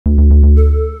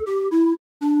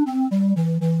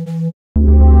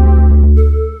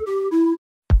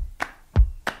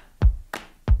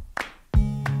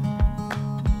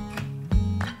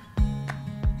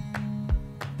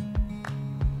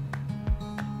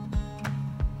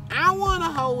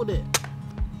hold it.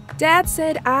 Dad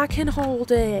said I can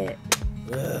hold it.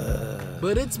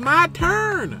 But it's my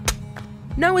turn.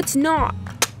 No, it's not.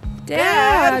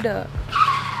 Dad!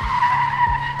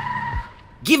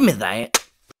 Give me that.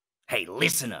 Hey,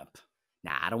 listen up.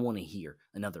 Now, I don't want to hear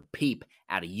another peep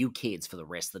out of you kids for the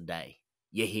rest of the day.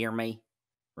 You hear me?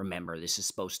 Remember, this is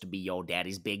supposed to be your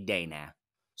daddy's big day now,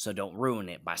 so don't ruin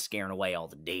it by scaring away all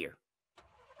the deer.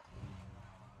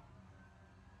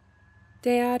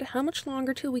 Dad, how much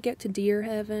longer till we get to deer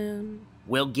heaven?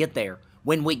 We'll get there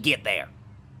when we get there.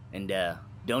 And,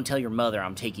 don't tell your mother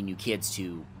I'm taking you kids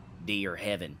to deer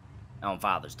heaven on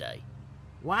Father's Day.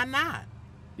 Why not?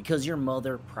 Because your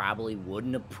mother probably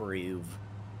wouldn't approve.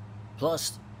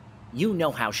 Plus, you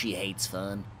know how she hates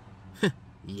fun.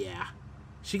 Yeah.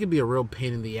 She can be a real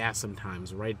pain in the ass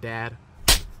sometimes, right, Dad?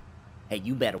 Hey,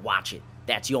 you better watch it.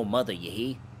 That's your mother, you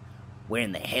hear? Where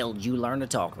in the hell did you learn to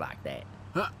talk like that?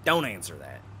 Huh? Don't answer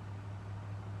that.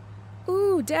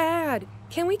 Ooh, Dad,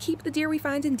 can we keep the deer we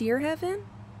find in deer heaven?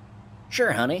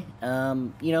 Sure, honey.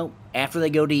 After they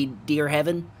go to deer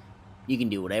heaven, you can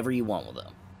do whatever you want with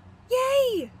them.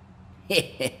 Yay!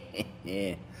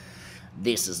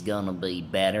 This is gonna be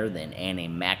better than any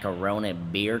macaroni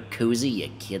beer koozie you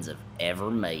kids have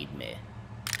ever made me.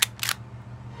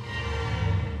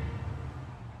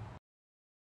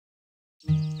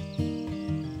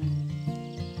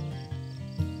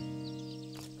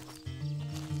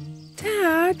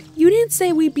 Dad, you didn't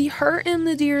say we'd be hurting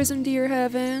the deers in deer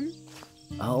heaven.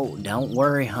 Oh, don't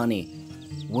worry, honey.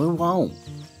 We won't.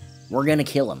 We're gonna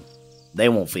kill them. They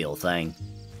won't feel a thing.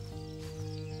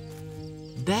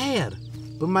 Dad,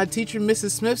 but my teacher,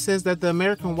 Mrs. Smith, says that the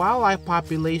American wildlife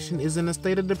population is in a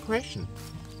state of depression.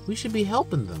 We should be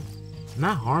helping them,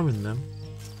 not harming them.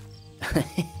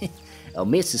 Oh,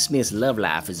 Mrs. Smith's love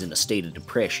life is in a state of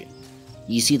depression.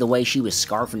 You see the way she was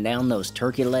scarfing down those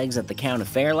turkey legs at the county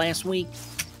fair last week?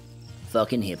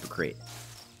 Fucking hypocrite.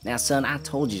 Now, son, I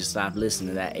told you to stop listening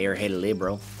to that airheaded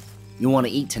liberal. You want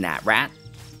to eat tonight, right?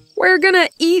 We're gonna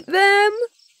eat them?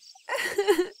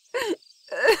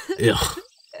 Ugh.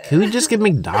 Can we just get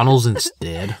McDonald's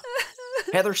instead?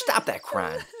 Heather, stop that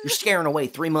crying. You're scaring away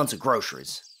 3 months of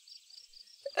groceries.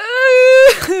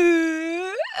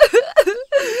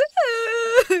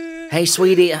 Hey,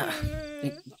 sweetie,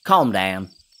 calm down.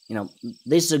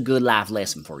 This is a good life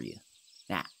lesson for you.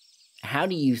 Now, how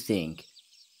do you think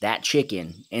that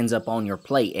chicken ends up on your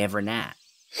plate every night?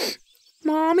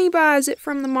 Mommy buys it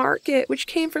from the market, which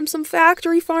came from some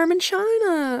factory farm in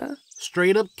China.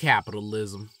 Straight up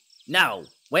capitalism. No.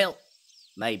 Well,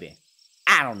 maybe.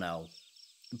 I don't know.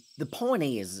 The point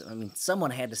is,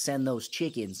 someone had to send those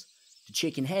chickens to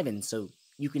chicken heaven so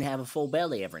you can have a full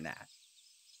belly every night.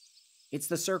 It's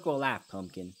the circle of life,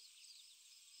 Pumpkin.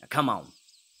 Now, come on.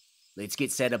 Let's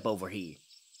get set up over here.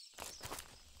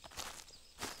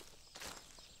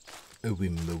 A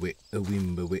wimbo it, a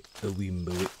wimbo it, a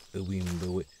wimbo it, a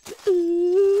wimbo it.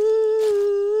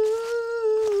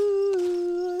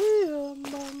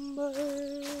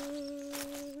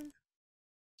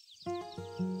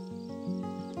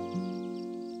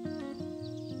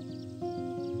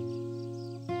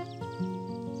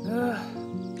 Ugh.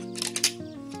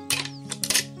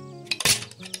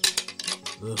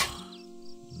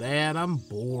 Dad, I'm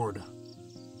bored.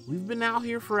 We've been out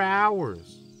here for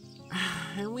hours,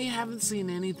 and we haven't seen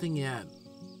anything yet.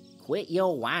 Quit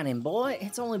your whining, boy.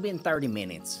 It's only been 30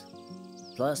 minutes.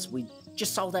 Plus, we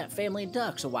just saw that family of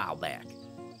ducks a while back.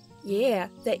 Yeah,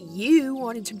 that you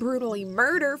wanted to brutally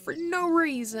murder for no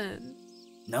reason.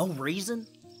 No reason?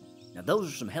 Now,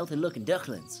 those are some healthy-looking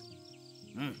ducklings.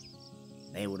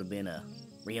 They would have been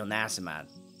real nice in my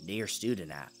deer stew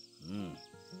tonight.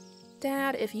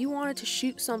 Dad, if you wanted to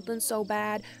shoot something so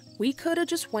bad, we could have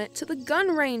just went to the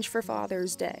gun range for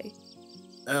Father's Day.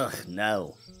 Ugh,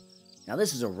 no. Now,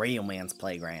 this is a real man's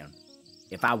playground.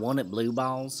 If I wanted blue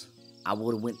balls, I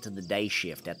would have went to the day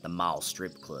shift at the mall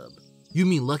strip club. You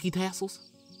mean Lucky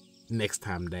Tassels? Next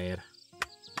time, Dad.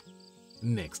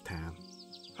 Next time.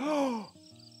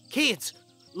 Kids,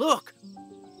 look!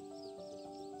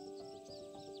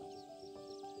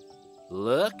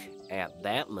 Look at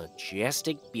that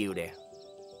majestic beauty.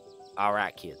 All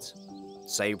right, kids.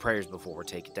 Say your prayers before we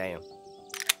take it down.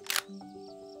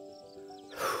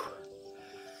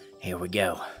 Here we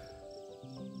go.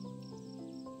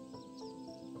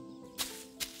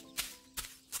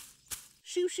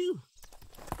 Shoo, shoo.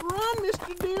 Run,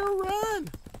 Mr. Deer, run.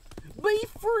 Be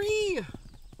free.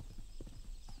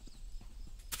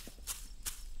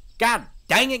 God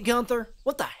dang it, Gunther.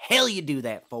 What the hell you do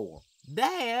that for?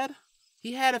 Dad,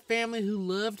 he had a family who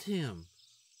loved him.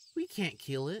 We can't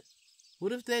kill it.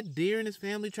 What if that deer and his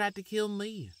family tried to kill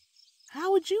me?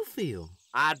 How would you feel?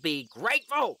 I'd be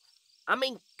grateful. I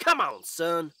mean, come on,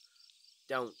 son.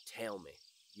 Don't tell me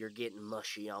you're getting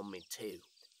mushy on me, too.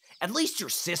 At least your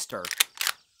sister.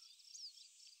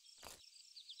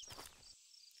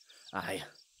 I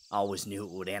always knew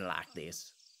it would end like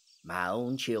this. My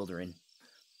own children.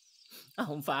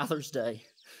 On Father's Day.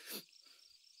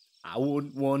 I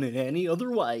wouldn't want it any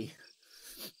other way.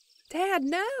 Dad,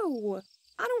 no!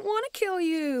 I don't want to kill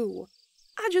you.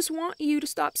 I just want you to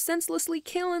stop senselessly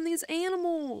killing these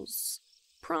animals.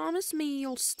 Promise me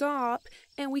you'll stop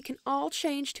and we can all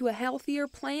change to a healthier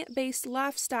plant-based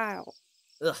lifestyle.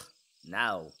 Ugh,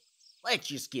 no. Let's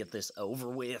just get this over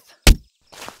with.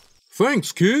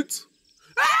 Thanks, kids.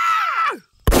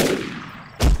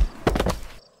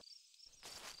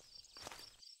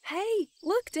 Hey,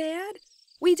 look, Dad.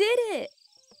 We did it.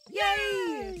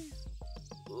 Yay!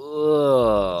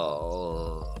 Ugh.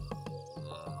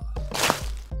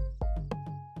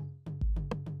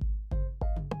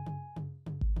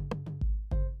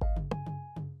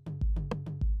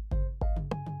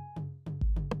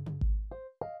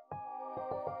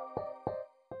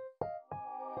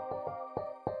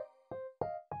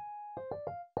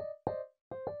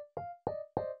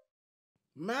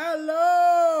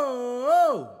 Malo!